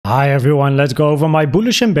Hi everyone, let's go over my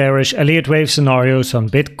bullish and bearish Elliott Wave scenarios on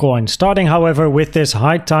Bitcoin. Starting however with this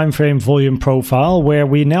high time frame volume profile where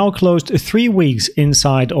we now closed 3 weeks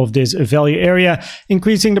inside of this value area,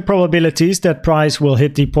 increasing the probabilities that price will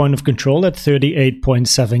hit the point of control at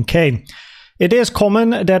 38.7k. It is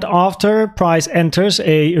common that after price enters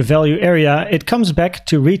a value area, it comes back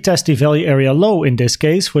to retest the value area low in this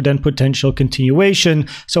case for then potential continuation.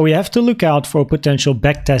 So we have to look out for a potential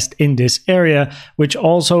backtest in this area, which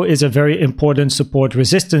also is a very important support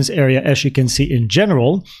resistance area as you can see in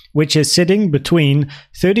general, which is sitting between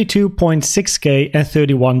 32.6k and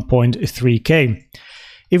 31.3k.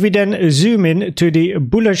 If we then zoom in to the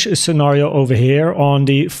bullish scenario over here on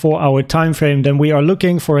the 4-hour time frame, then we are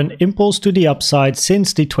looking for an impulse to the upside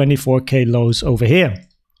since the 24k lows over here.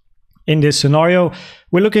 In this scenario,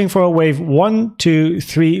 we're looking for a wave 1, 2,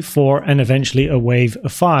 3, 4, and eventually a wave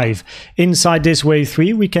 5. Inside this wave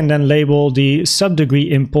 3, we can then label the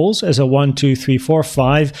sub-degree impulse as a 1, 2, 3, 4,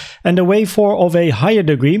 5, and the wave 4 of a higher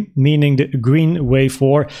degree, meaning the green wave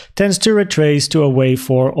 4, tends to retrace to a wave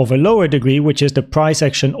 4 of a lower degree, which is the price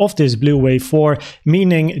action of this blue wave 4,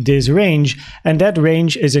 meaning this range, and that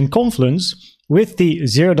range is in confluence with the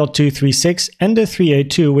 0.236 and the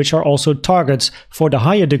 382, which are also targets for the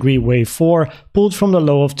higher degree wave 4, pulled from the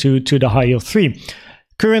low of 2 to the high of 3.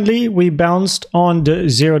 Currently, we bounced on the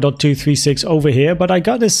 0.236 over here, but I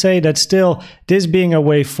gotta say that still, this being a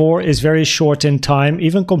wave 4 is very short in time,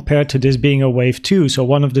 even compared to this being a wave 2. So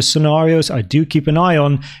one of the scenarios I do keep an eye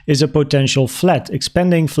on is a potential flat,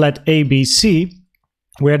 expanding flat ABC,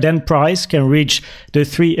 where then price can reach the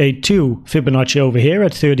 382 Fibonacci over here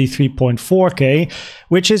at 33.4k,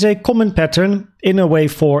 which is a common pattern in a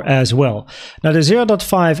wave 4 as well. Now the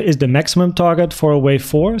 0.5 is the maximum target for a wave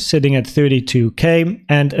 4 sitting at 32k,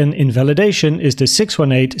 and an invalidation is the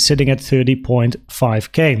 618 sitting at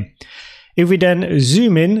 30.5k. If we then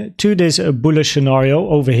zoom in to this bullish scenario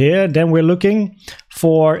over here, then we're looking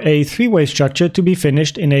for a 3-wave structure to be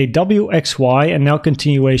finished in a WXY and now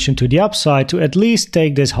continuation to the upside to at least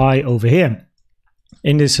take this high over here.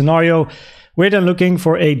 In this scenario, we're then looking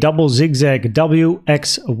for a double zigzag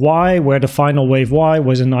WXY, where the final wave Y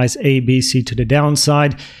was a nice ABC to the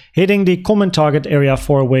downside, hitting the common target area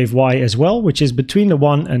for wave Y as well, which is between the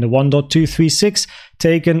 1 and the 1.236,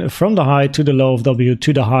 taken from the high to the low of W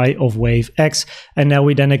to the high of wave X. And now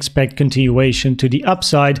we then expect continuation to the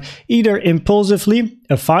upside, either impulsively,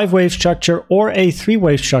 a 5-wave structure, or a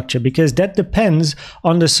 3-wave structure, because that depends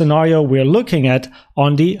on the scenario we're looking at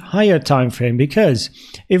on the higher time frame. Because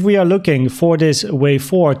if we are looking for this wave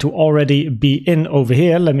 4 to already be in over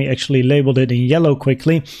here, let me actually label it in yellow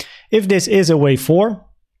quickly. If this is a wave 4,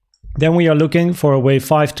 then we are looking for a wave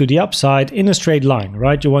 5 to the upside in a straight line,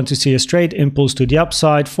 right? You want to see a straight impulse to the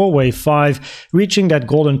upside for wave 5, reaching that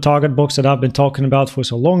golden target box that I've been talking about for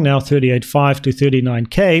so long now, 38.5 to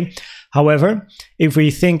 39k. However, if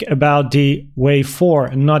we think about the wave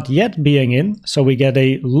 4 not yet being in, so we get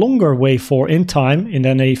a longer wave 4 in time and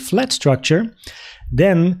then a flat structure,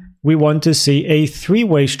 then we want to see a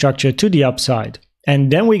 3-wave structure to the upside.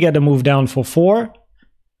 And then we get a move down for 4,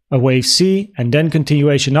 a wave C, and then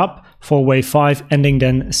continuation up for wave 5, ending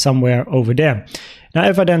then somewhere over there. Now,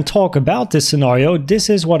 if I then talk about this scenario, this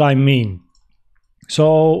is what I mean.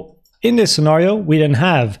 So in this scenario, we then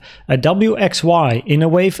have a WXY in a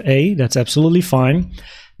wave A, that's absolutely fine.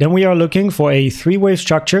 Then we are looking for a 3-wave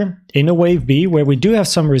structure in a wave B, where we do have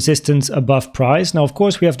some resistance above price. Now, of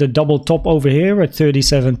course, we have the double top over here at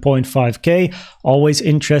 37.5k. Always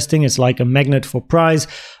interesting. It's like a magnet for price.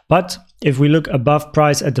 But if we look above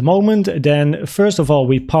price at the moment, then first of all,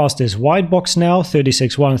 we pass this white box now,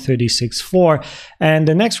 36.1, 36.4. And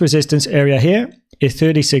the next resistance area here is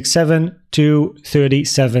 36.7 to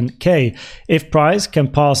 37k. If price can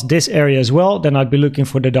pass this area as well, then I'd be looking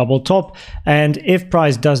for the double top. And if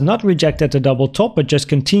price does not reject at the double top, but just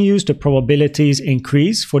continues, the probabilities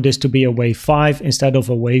increase for this to be a wave 5 instead of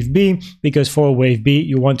a wave B, because for a wave B,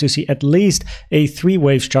 you want to see at least a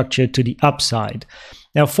 3-wave structure to the upside.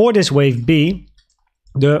 Now for this wave B,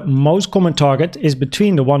 the most common target is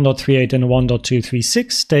between the 1.38 and the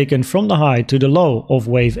 1.236, taken from the high to the low of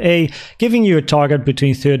wave A, giving you a target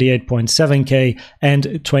between 38.7k and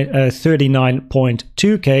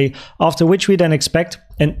 39.2k, after which we then expect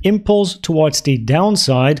an impulse towards the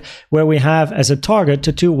downside, where we have as a target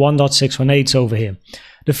the two 1.618s over here.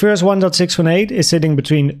 The first 1.618 is sitting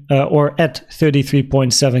between or at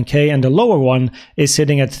 33.7k, and the lower one is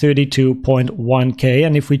sitting at 32.1k.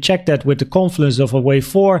 And if we check that with the confluence of a wave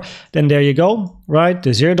 4, then there you go, right?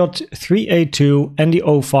 The 0.382 and the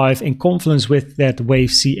 0.5 in confluence with that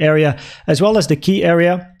wave C area, as well as the key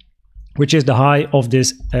area which is the high of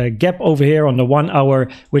this gap over here on the 1 hour,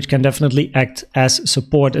 which can definitely act as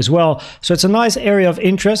support as well. So it's a nice area of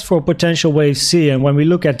interest for potential wave C. And when we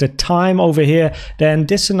look at the time over here, then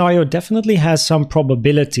this scenario definitely has some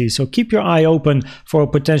probability. So keep your eye open for a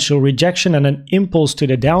potential rejection and an impulse to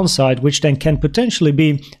the downside, which then can potentially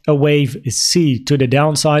be a wave C to the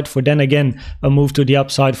downside, for then again a move to the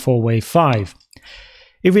upside for wave 5.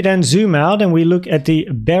 If we then zoom out and we look at the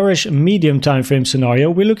bearish medium time frame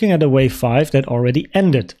scenario, we're looking at a wave 5 that already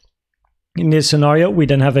ended. In this scenario, we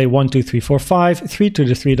then have a 1, 2, 3, 4, 5, 3 to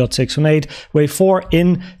the 3.618, wave 4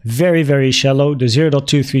 in very, very shallow. The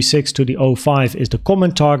 0.236 to the 0.5 is the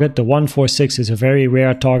common target. The 146 is a very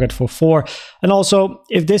rare target for 4. And also,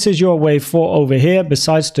 if this is your wave 4 over here,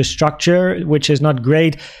 besides the structure, which is not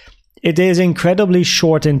great, it is incredibly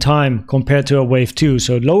short in time compared to a wave 2,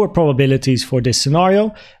 so lower probabilities for this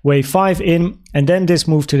scenario. Wave 5 in, and then this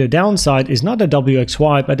move to the downside is not a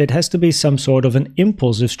WXY, but it has to be some sort of an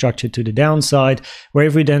impulsive structure to the downside, where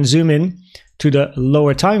if we then zoom in to the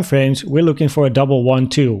lower time frames, we're looking for a double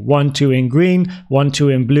 1-2. 1-2 in green,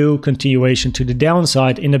 1-2 in blue, continuation to the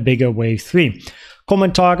downside in a bigger wave 3.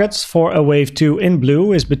 Common targets for a wave 2 in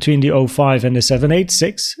blue is between the 0.5 and the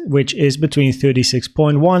 786, which is between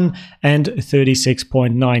 36.1 and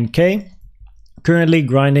 36.9k. Currently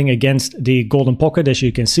grinding against the golden pocket, as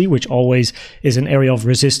you can see, which always is an area of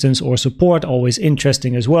resistance or support, always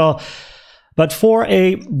interesting as well. But for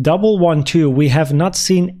a double 1-2, we have not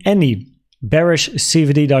seen any bearish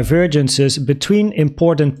CVD divergences between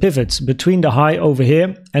important pivots, between the high over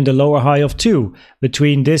here and the lower high of 2,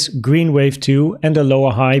 between this green wave 2 and the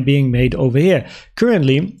lower high being made over here.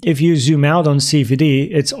 Currently, if you zoom out on CVD,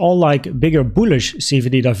 it's all like bigger bullish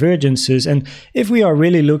CVD divergences. And if we are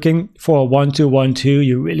really looking for a 1-2, 1-2,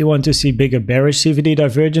 you really want to see bigger bearish CVD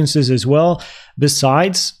divergences as well.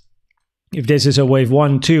 Besides, if this is a wave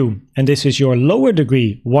 1, 2, and this is your lower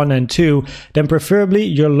degree 1 and 2, then preferably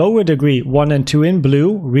your lower degree 1 and 2 in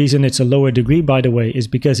blue. Reason it's a lower degree, by the way, is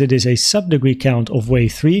because it is a sub-degree count of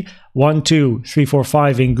wave 3, 1, 2, 3, 4,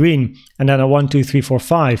 5 in green, and then a 1, 2, 3, 4,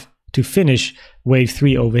 5 to finish wave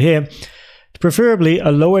 3 over here. Preferably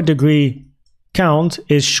a lower degree count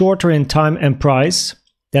is shorter in time and price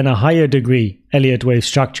than a higher degree Elliott wave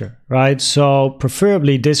structure, right? So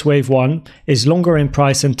preferably this wave 1 is longer in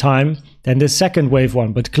price and time than the second wave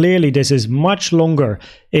 1, but clearly this is much longer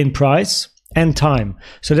in price and time.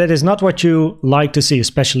 So that is not what you like to see,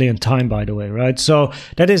 especially in time, by the way, right? So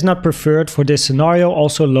that is not preferred for this scenario,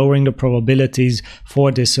 also lowering the probabilities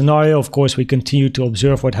for this scenario. Of course, we continue to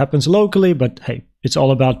observe what happens locally, but hey, it's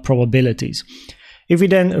all about probabilities. If we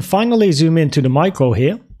then finally zoom into the micro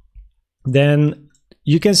here, then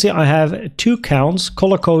you can see I have two counts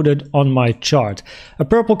color-coded on my chart, a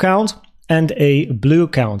purple count and a blue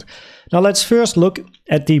count. Now let's first look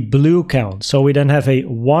at the blue count. So we then have a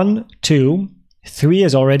 1, 2, 3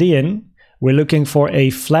 is already in. We're looking for a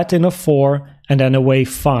flat in a 4 and then a wave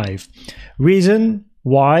 5. Reason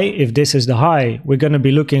why, if this is the high, we're going to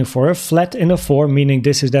be looking for a flat in a 4, meaning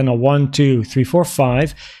this is then a 1, 2, 3, 4,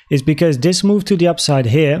 5, is because this move to the upside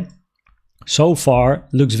here so far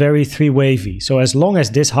looks very 3-wavy. So as long as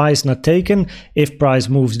this high is not taken, if price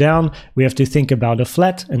moves down, we have to think about a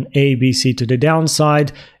flat, an A, B, C to the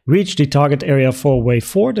downside, reach the target area for wave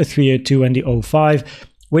 4, the 302 and the 05,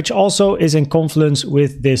 which also is in confluence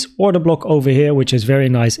with this order block over here, which is very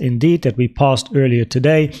nice indeed that we passed earlier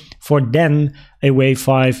today, for then a wave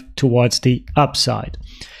 5 towards the upside.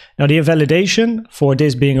 Now the invalidation for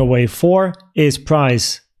this being a wave 4 is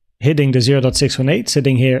price hitting the 0.618,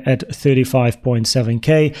 sitting here at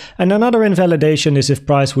 35.7k. And another invalidation is if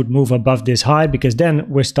price would move above this high, because then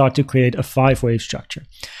we start to create a 5-wave structure.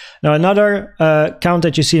 Now another count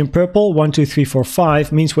that you see in purple, 1, 2, 3, 4,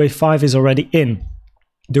 5, means wave 5 is already in.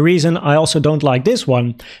 The reason I also don't like this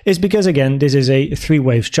one is because, again, this is a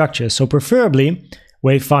 3-wave structure. So preferably,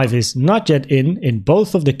 wave 5 is not yet in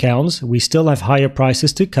both of the counts. We still have higher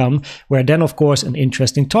prices to come, where then, of course, an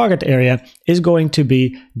interesting target area is going to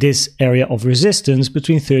be this area of resistance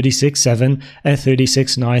between 36.7 and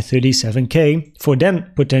 36.9, 37k, for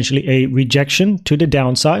then potentially a rejection to the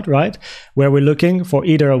downside, right? Where we're looking for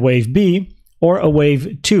either a wave B or a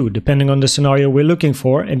wave 2, depending on the scenario we're looking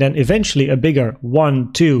for, and then eventually a bigger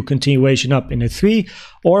 1, 2 continuation up in a 3,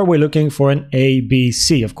 or we're looking for an A, B,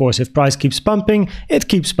 C. Of course, if price keeps pumping, it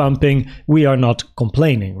keeps pumping. We are not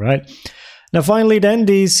complaining, right? Now finally then,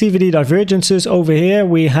 the CVD divergences over here,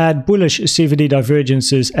 we had bullish CVD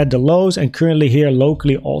divergences at the lows, and currently here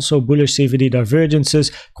locally also bullish CVD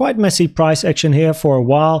divergences. Quite messy price action here for a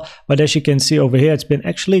while, but as you can see over here, it's been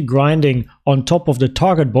actually grinding on top of the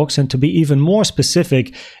target box, and to be even more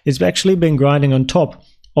specific, it's actually been grinding on top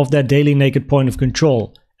of that daily naked point of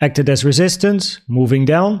control. Acted as resistance, moving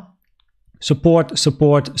down, support,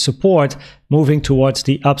 support, support, moving towards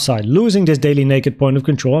the upside. Losing this daily naked point of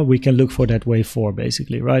control, we can look for that wave 4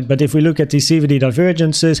 basically, right? But if we look at the CVD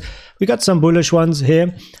divergences, we got some bullish ones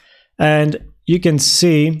here. And you can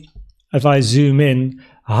see, if I zoom in,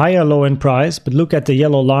 higher low in price, but look at the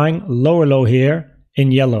yellow line, lower low here in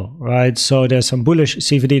yellow, right? So there's some bullish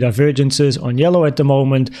CVD divergences on yellow at the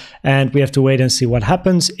moment, and we have to wait and see what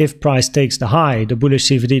happens. If price takes the high, the bullish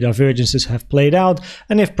CVD divergences have played out,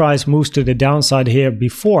 and if price moves to the downside here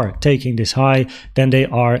before taking this high, then they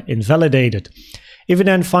are invalidated. If we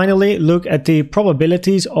then finally look at the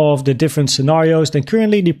probabilities of the different scenarios, then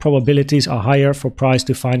currently the probabilities are higher for price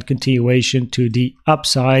to find continuation to the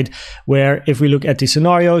upside, where if we look at the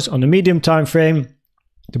scenarios on the medium time frame,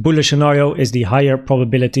 the bullish scenario is the higher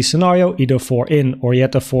probability scenario, either 4 in or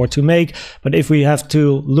yet a 4 to make. But if we have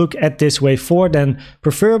to look at this wave 4, then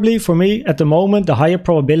preferably for me at the moment, the higher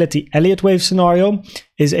probability Elliott Wave scenario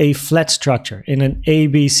is a flat structure in an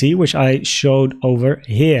ABC, which I showed over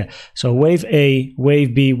here. So wave A,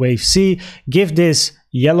 wave B, wave C, give this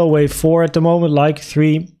yellow wave 4 at the moment, like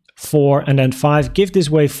 3, 4 and then 5. Give this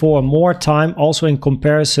wave 4 more time, also in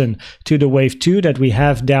comparison to the wave 2 that we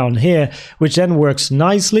have down here, which then works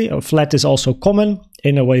nicely. A flat is also common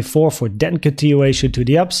in a wave 4 for then continuation to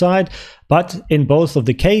the upside. But in both of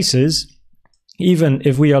the cases, even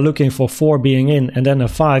if we are looking for 4 being in and then a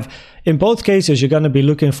 5, in both cases, you're going to be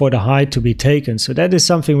looking for the high to be taken. So that is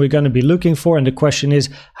something we're going to be looking for. And the question is,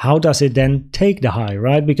 how does it then take the high,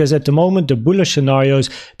 right? Because at the moment, the bullish scenarios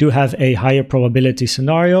do have a higher probability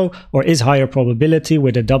scenario, or is higher probability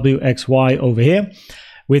with a WXY over here.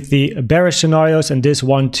 With the bearish scenarios and this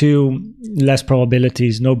one too, less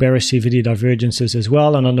probabilities, no bearish CVD divergences as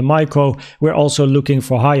well. And on the micro, we're also looking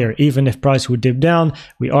for higher. Even if price would dip down,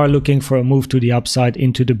 we are looking for a move to the upside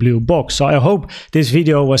into the blue box. So I hope this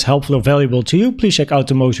video was helpful or valuable to you. Please check out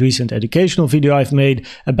the most recent educational video I've made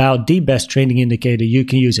about the best trading indicator you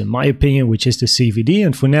can use in my opinion, which is the CVD.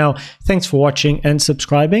 And for now, thanks for watching and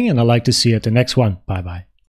subscribing, and I'd like to see you at the next one. Bye bye.